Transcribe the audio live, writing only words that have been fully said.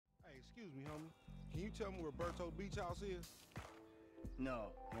Excuse me, homie. Can you tell me where Berto Beach House is?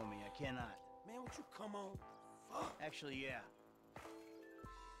 No, homie, I cannot. Man, would you come on? Fuck. Actually, yeah.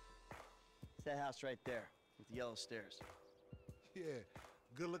 It's that house right there, with the yellow stairs. Yeah.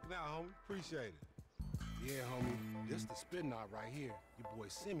 Good looking out, homie. Appreciate it. Yeah, homie. This the spin knot right here. Your boy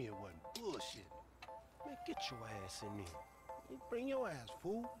Simeon wasn't bullshit. Man, get your ass in there. Hey, bring your ass,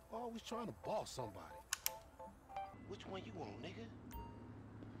 fool. Always trying to boss somebody. Which one you want, nigga?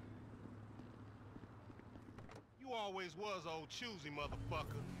 You always was old choosy,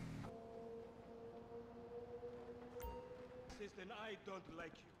 motherfucker. Then I don't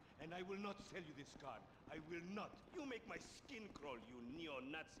like you, and I will not sell you this car. I will not. You make my skin crawl, you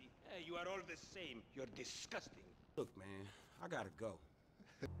neo-Nazi. Hey, you are all the same. You're disgusting. Look, man, I gotta go.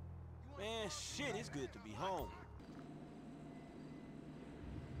 Man, shit, it's good to be home.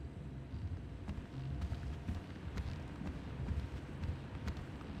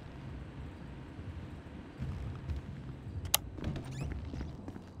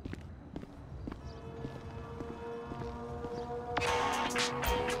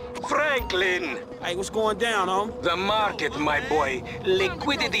 Franklin! Hey, what's going down, homie? The market, my boy.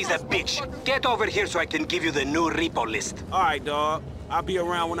 Liquidity's a bitch. Get over here so I can give you the new repo list. All right, dog. I'll be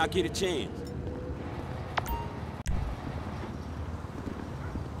around when I get a chance.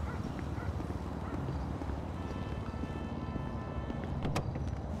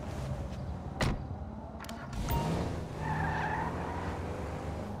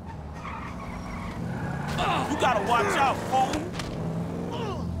 You gotta watch out, fool!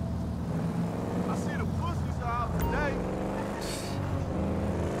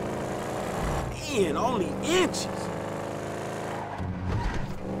 Man, only inches.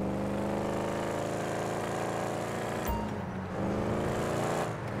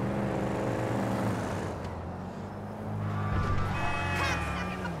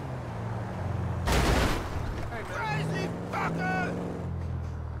 Hey, crazy fucker!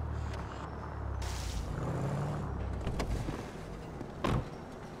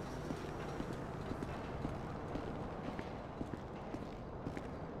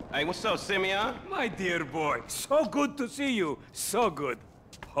 Hey, what's up, Simeon? My dear boy, so good to see you. So good.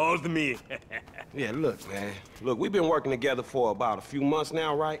 Hold me. Yeah, look, man. Look, we've been working together for about a few months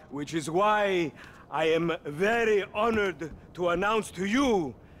now, right? Which is why I am very honored to announce to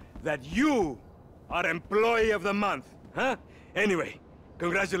you that you are Employee of the Month. Huh? Anyway,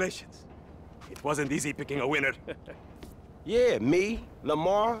 congratulations. It wasn't easy picking a winner. Yeah, me,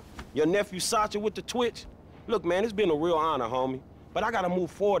 Lamar, your nephew Sacha with the Twitch. Look, man, it's been a real honor, homie. But I gotta move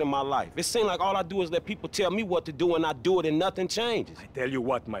forward in my life. It seems like all I do is let people tell me what to do and I do it and nothing changes. I tell you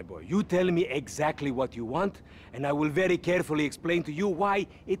what, my boy. You tell me exactly what you want, and I will very carefully explain to you why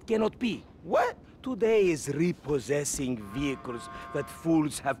it cannot be. What? Today is repossessing vehicles that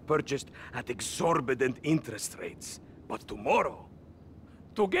fools have purchased at exorbitant interest rates. But tomorrow,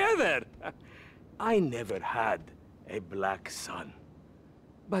 together, I never had a black son.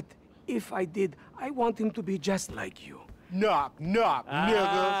 But if I did, I want him to be just like you. Knock, knock,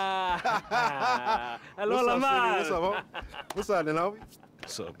 niggas. Hello, What's up, Lamar. Sidney? What's up, homie? What's up, then, homie?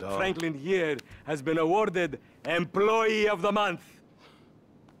 What's up, dog? Franklin here has been awarded Employee of the Month.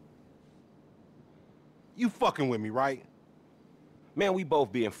 You fucking with me, right? Man, we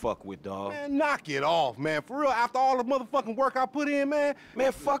both being fucked with, dog. Man, knock it off, man. For real, after all the motherfucking work I put in, man.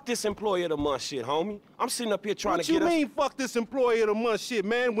 Man, fuck this Employee of the Month shit, homie. I'm sitting up here trying What to get you mean, fuck this Employee of the Month shit,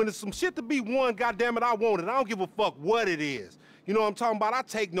 man? When there's some shit to be won, goddammit, I want it. I don't give a fuck what it is. You know what I'm talking about? I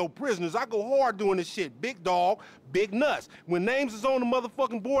take no prisoners. I go hard doing this shit. Big dog, big nuts. When names is on the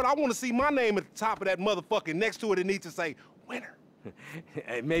motherfucking board, I want to see my name at the top of that motherfucking next to it. It needs to say, winner.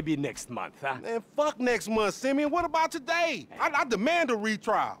 Maybe next month, huh? Man, fuck next month, Simeon. What about today? I demand a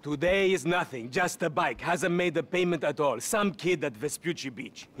retrial. Today is nothing, just a bike. Hasn't made a payment at all. Some kid at Vespucci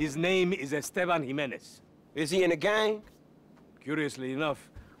Beach. His name is Esteban Jimenez. Is he in the gang? Curiously enough,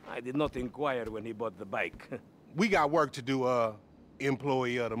 I did not inquire when he bought the bike. We got work to do,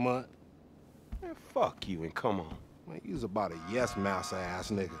 Employee of the Month. Man, fuck you and come on. Man, you's about a yes-mouse ass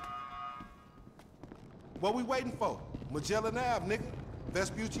nigga. What we waiting for? Magellan Ave, nigga.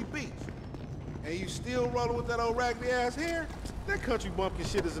 Vespucci Beach. And you still rolling with that old raggedy ass hair? That country bumpkin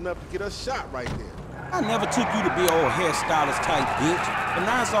shit is enough to get us shot right there. I never took you to be old hairstylist type bitch, but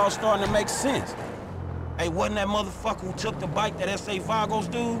now it's all starting to make sense. Hey, wasn't that motherfucker who took the bike, that S.A. Vagos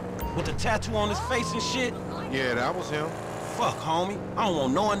dude, with the tattoo on his face and shit? Yeah, that was him. Fuck, homie. I don't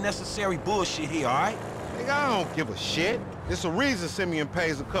want no unnecessary bullshit here, all right? Nigga, I don't give a shit. It's a reason Simeon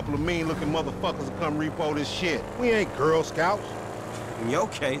pays a couple of mean-looking motherfuckers to come repo this shit. We ain't Girl Scouts. In your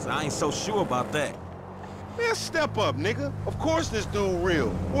case, I ain't so sure about that. Man, step up, nigga. Of course this dude real.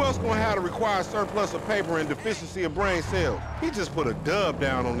 Who else gonna have the required surplus of paper and deficiency of brain cells? He just put a dub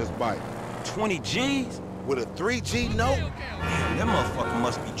down on this bike. 20 G's? With a 3G note? Man, that motherfucker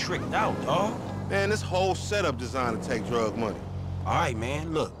must be tricked out, dawg. Man, this whole setup designed to take drug money. All right,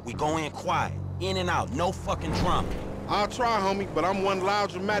 man, look, we go in quiet. In and out, no fucking drama. I'll try, homie, but I'm one loud,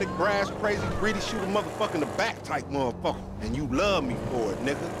 dramatic, brass, crazy, greedy, shoot a motherfucker in the back type motherfucker. And you love me for it,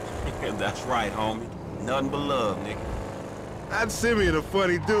 nigga. That's right, homie. Nothing but love, nigga. That Simeon a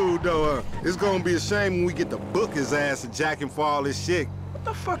funny dude, though. It's gonna be a shame when we get to book his ass and jack him for all this shit. What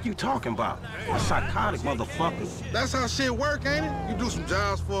the fuck you talking about? You're a psychotic motherfucker. That's how shit work, ain't it? You do some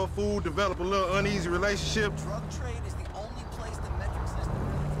jobs for a fool, develop a little uneasy relationship. Drug trade is the only place the metric system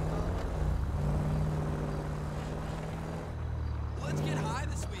really Let's get high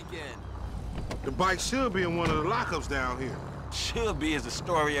this weekend. The bike should be in one of the lockups down here. Should be is the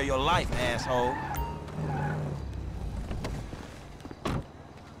story of your life, asshole.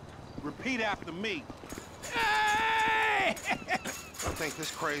 Repeat after me. Hey! I think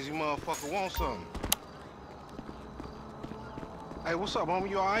this crazy motherfucker wants something. Hey, what's up, homie?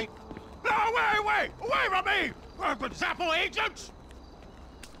 You all right? No, wait! Away from me! Zappo agents!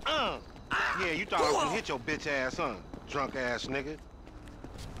 Yeah, you thought I was gonna hit your bitch ass, huh? Drunk ass nigga.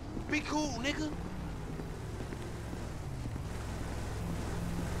 Be cool, nigga.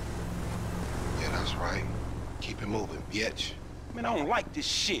 Yeah, that's right. Keep it moving, bitch. Man, I don't like this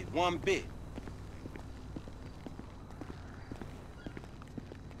shit one bit.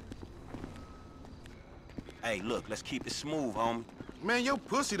 Hey, look, let's keep it smooth, homie. Man, your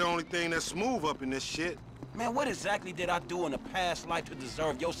pussy the only thing that's smooth up in this shit. Man, what exactly did I do in a past life to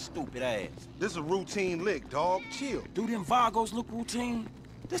deserve your stupid ass? This a routine lick, dog. Chill. Do them Vagos look routine?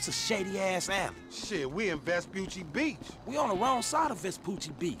 This a shady-ass alley. Shit, we in Vespucci Beach. We on the wrong side of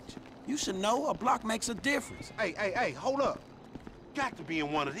Vespucci Beach. You should know a block makes a difference. Hey, hold up. Got to be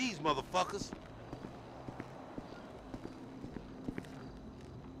in one of these motherfuckers.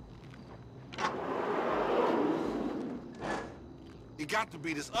 It got to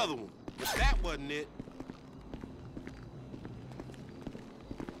be this other one. If that wasn't it...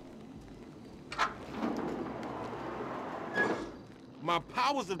 My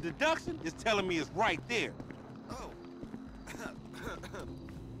powers of deduction is telling me it's right there. Oh.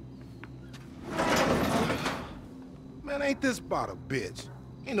 Man, ain't this about a bitch?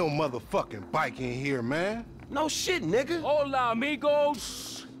 Ain't no motherfucking bike in here, man. No shit, nigga. Hola,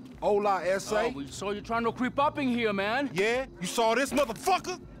 amigos! Hola, S.A. Oh, we saw you trying to creep up in here, man. Yeah? You saw this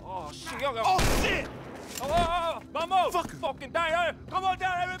motherfucker? Oh, shit! Oh, shit! Vamos! Fucking down! Come on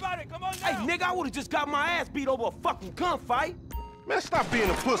down, everybody! Come on Hey, down! nigga, I would've just got my ass beat over a fucking gunfight. Man, stop being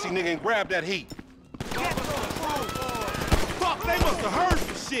a pussy, nigga, and grab that heat. Fuck, they must have heard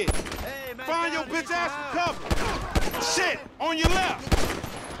some shit. Hey, man, Find your bitch ass some cover. Shit, on your left.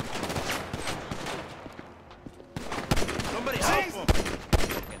 Somebody Jesus.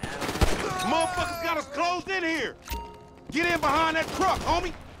 Motherfuckers got us closed in here. Get in behind that truck,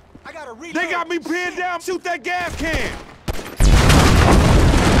 homie. I gotta read. They got me pinned down. Shoot that gas can.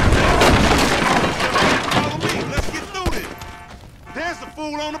 Follow me. Let's get through this. There's the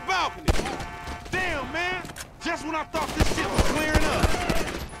fool on the balcony. Damn, man. Just when I thought this shit was clearing up.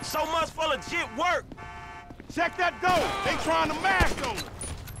 So much for legit work. Check that door. They trying to mash on us.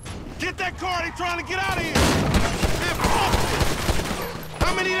 Get that car. They trying to get out of here. Man, fuck this.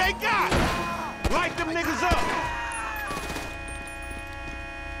 How many they got? Light them niggas up.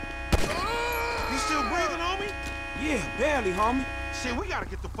 You still breathing, homie? Yeah, barely, homie. Shit, we gotta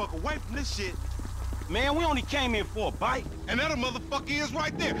get the fuck away from this shit. Man, we only came in for a bite. And that motherfucker is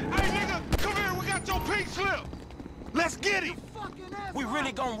right there. Hey, nigga, come here. We got your pink slip. Let's get him. We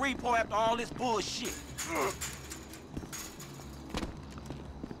really gonna repo after all this bullshit. You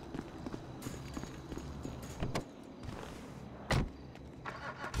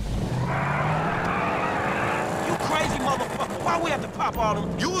crazy motherfucker. Why we have to pop all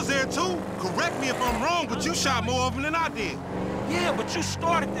them? You was there too. Correct me if I'm wrong, but you shot more of them than I did. Yeah, but you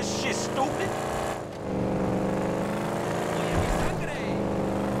started this shit, stupid.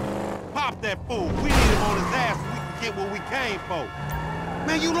 Pop that fool. We need him on his ass so we can get what we came for.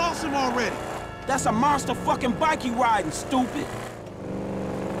 Man, you lost him already. That's a monster fucking bike you riding, stupid.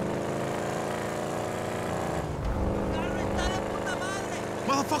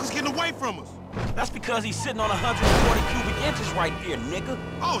 Motherfuckers getting away from us. That's because he's sitting on 140 cubic inches right there, nigga.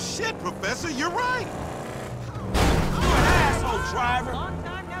 Oh, shit, Professor, you're right. You an asshole, driver.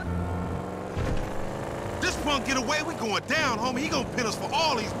 This punk get away, we going down, homie. He gonna pin us for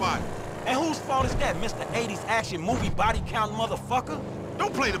all these bodies. And whose fault is that, Mr. 80s action movie body count motherfucker?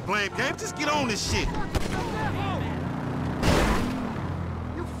 Don't play the blame game. Just get on this shit.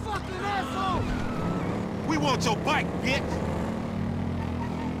 We want your bike, bitch!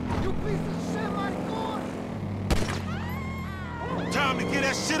 You piece of shit, maricón! Time to get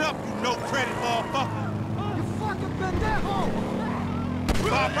that shit up, you no credit motherfucker! You fucking pendejo!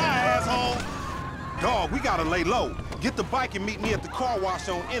 Bye-bye, asshole! Dog, we gotta lay low. Get the bike and meet me at the car wash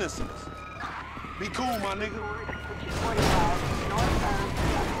on Innocence. Be cool, my nigga.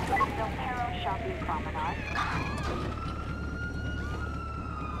 Shopping Promenade.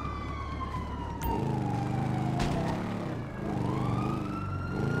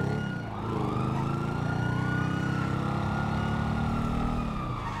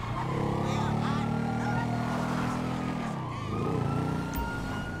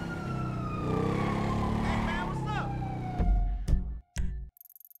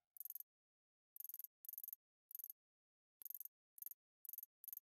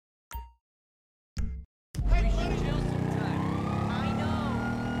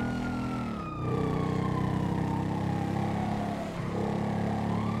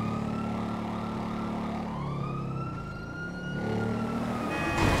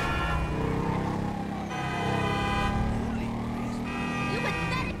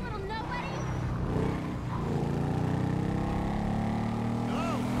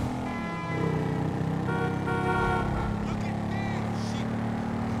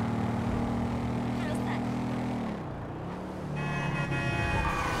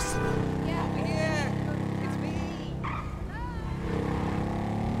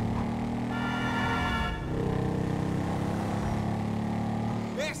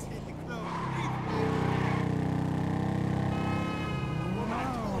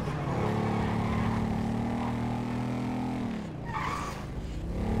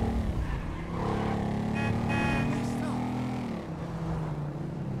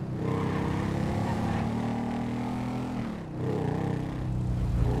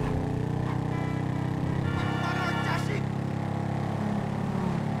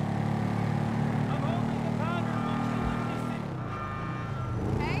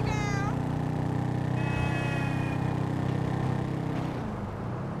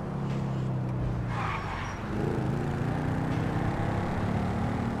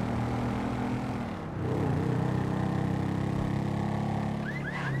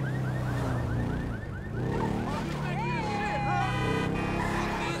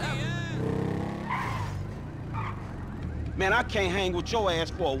 Man, I can't hang with your ass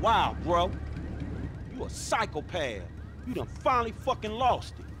for a while, bro. You a psychopath. You done finally fucking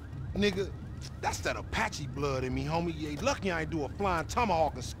lost it. Nigga, that's that Apache blood in me, homie. You ain't lucky I ain't do a flying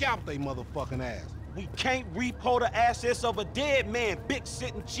tomahawk and scalp they motherfucking ass. We can't repo the assets of a dead man, big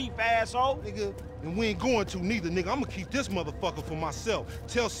sitting chief asshole. Nigga, and we ain't going to neither, nigga. I'm gonna keep this motherfucker for myself.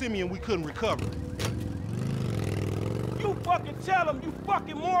 Tell Simeon we couldn't recover it. You fucking tell him, you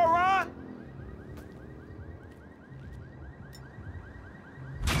fucking moron!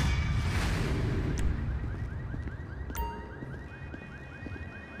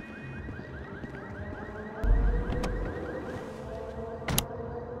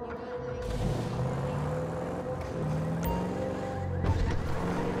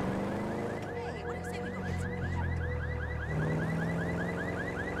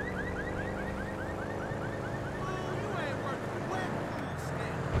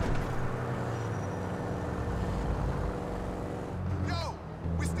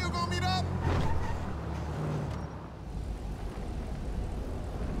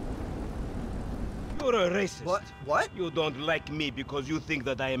 You're a racist. What? You don't like me because you think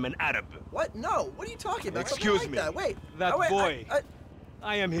that I am an Arab. What? No. What are you talking about? Excuse Something me. like that. Wait. That wait, boy.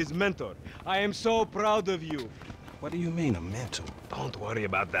 I am his mentor. I am so proud of you. What do you mean, a mentor? Don't worry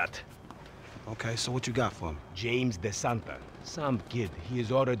about that. Okay, so what you got for me? James DeSanta. Some kid. He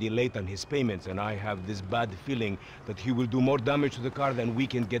is already late on his payments, and I have this bad feeling that he will do more damage to the car than we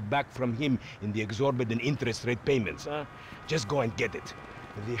can get back from him in the exorbitant interest rate payments, huh? Just go and get it.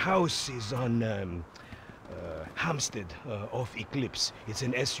 The house is on, Hampstead, off Eclipse. It's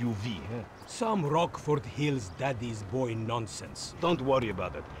an SUV, huh? Some Rockford Hills daddy's boy nonsense. Don't worry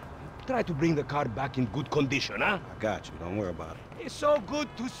about it. Try to bring the car back in good condition, huh? I got you, don't worry about it. It's so good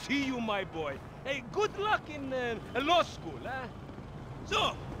to see you, my boy. Hey, good luck in law school, huh?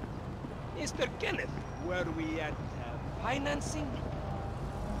 So, Mr. Kenneth, where we at financing?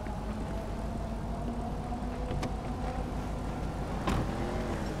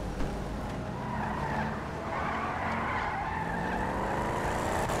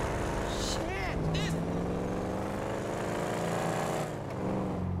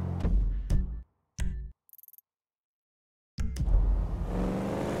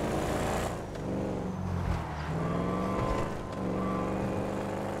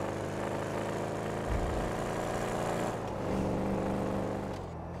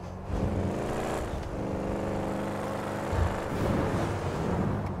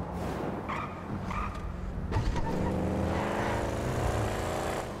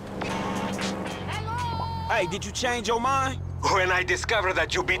 Hey, did you change your mind? When I discover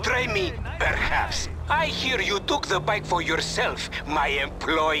that you betray me, perhaps. I hear you took the bike for yourself, my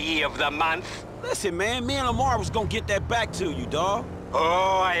employee of the month. Listen, man, me and Lamar was gonna get that back to you, dawg.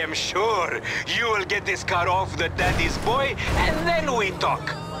 Oh, I am sure. You will get this car off the daddy's boy, and then we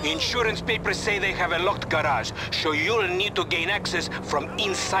talk. Insurance papers say they have a locked garage, so you'll need to gain access from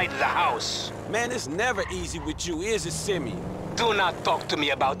inside the house. Man, it's never easy with you, is it, Simeon? Do not talk to me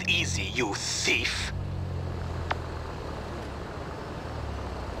about easy, you thief.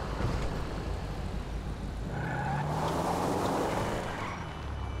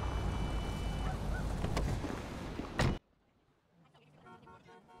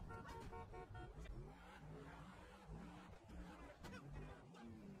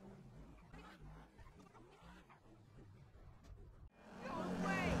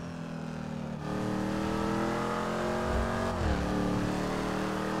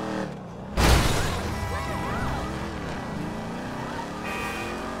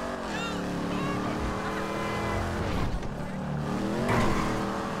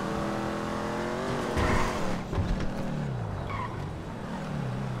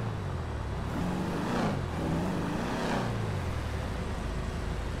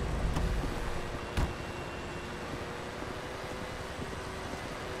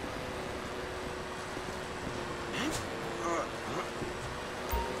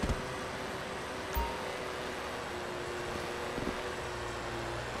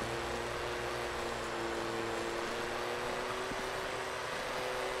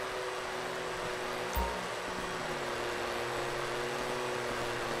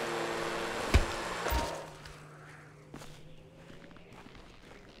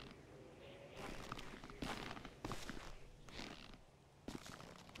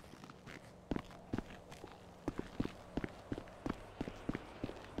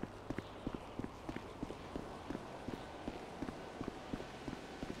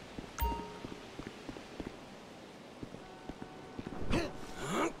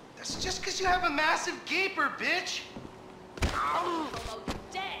 That's just because you have a massive gaper, bitch. Almost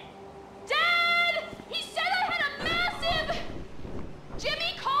dead. Dad! He said I had a massive...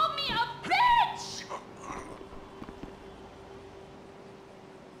 Jimmy called me a bitch!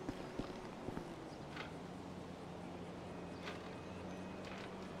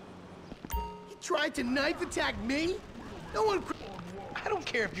 He tried to knife attack me? No one... I don't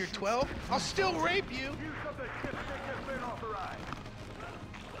care if you're 12. I'll still rape you.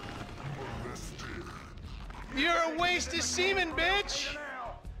 You're a waste of semen, bitch!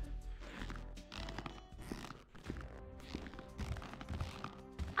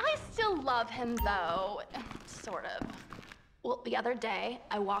 I still love him, though. Sort of. Well, the other day,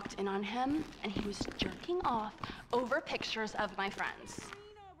 I walked in on him, and he was jerking off over pictures of my friends.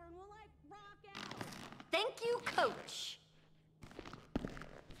 Thank you, Coach.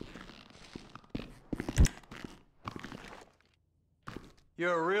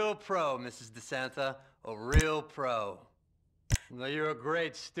 You're a real pro, Mrs. DeSanta. A real pro. Well, you're a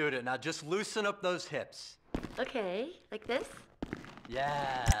great student. Now just loosen up those hips. Okay, like this?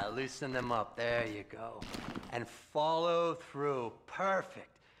 Yeah, loosen them up. There you go. And follow through.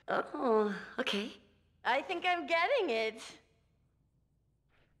 Perfect. Oh, okay. I think I'm getting it.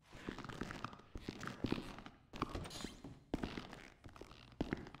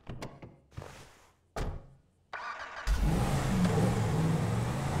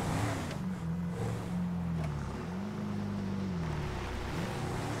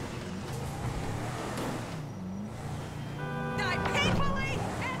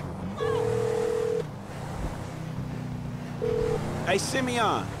 Hey,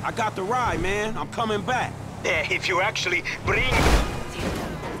 Simeon, I got the ride, man. I'm coming back. If you actually bring...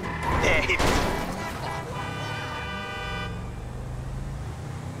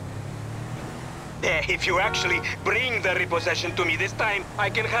 If you actually bring the repossession to me this time, I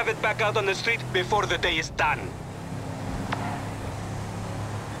can have it back out on the street before the day is done.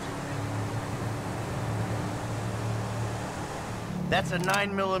 That's a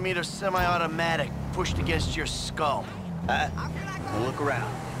 9mm semi-automatic pushed against your skull. Now look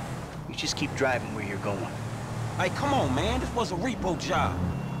around. You just keep driving where you're going. Hey, come on, man. This was a repo job.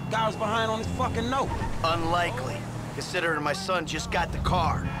 Guy was behind on his fucking note. Unlikely, considering my son just got the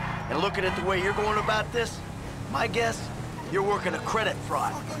car. And looking at the way you're going about this, my guess, you're working a credit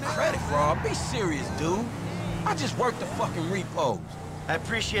fraud. Credit fraud? Be serious, dude. I just work the fucking repos. I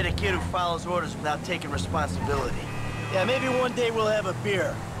appreciate a kid who follows orders without taking responsibility. Yeah, maybe one day we'll have a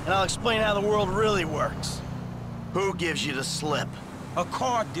beer, and I'll explain how the world really works. Who gives you the slip? A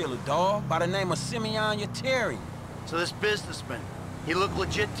car dealer, dawg, by the name of Simeon Yetarian. So this businessman, He look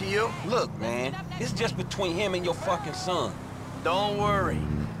legit to you? Look, man, it's just between him and your fucking son. Don't worry.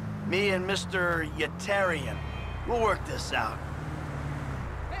 Me and Mr. Yetarian, we'll work this out.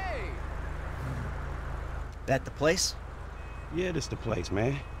 That the place? Yeah, this the place,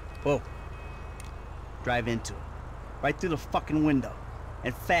 man. Whoa. Drive into it. Right through the fucking window.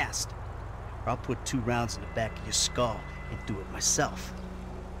 And fast. Or I'll put 2 rounds in the back of your skull and do it myself.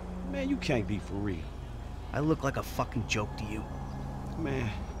 Man, you can't be for real. I look like a fucking joke to you. Man,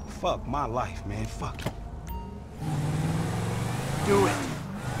 fuck my life, man. Fuck it. Do it.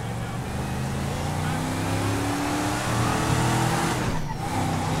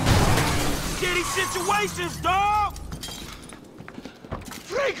 Shitty situations, dog!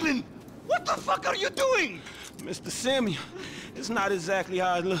 Franklin! What the fuck are you doing? Mr. Simeon, it's not exactly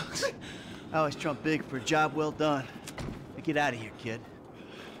how it looks. I always trump big for a job well done. Now get out of here, kid.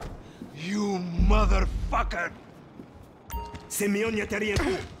 You motherfucker! Simeon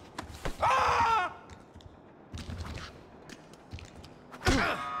Yetarian. Ah!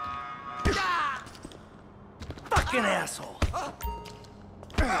 Fucking asshole.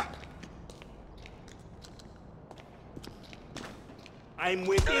 I'm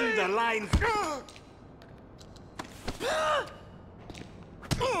within the lines.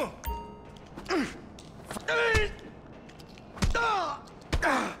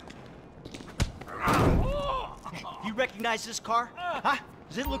 You recognize this car? Huh?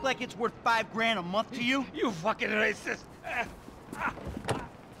 Does it look like it's worth $5 grand a month to you? You fucking racist.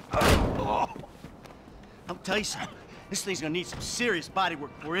 I'll tell you something. This thing's gonna need some serious body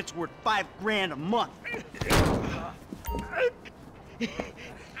work before it's worth $5 grand a month.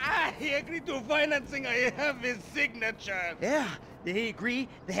 I agreed to financing. I have his signature. Yeah, did he agree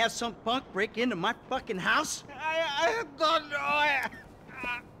to have some punk break into my fucking house? I don't know.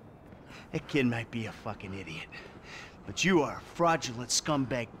 That kid might be a fucking idiot, but you are a fraudulent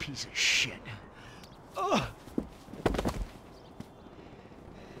scumbag piece of shit. Ugh.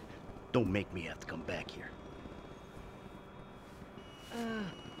 Don't make me have to come back here.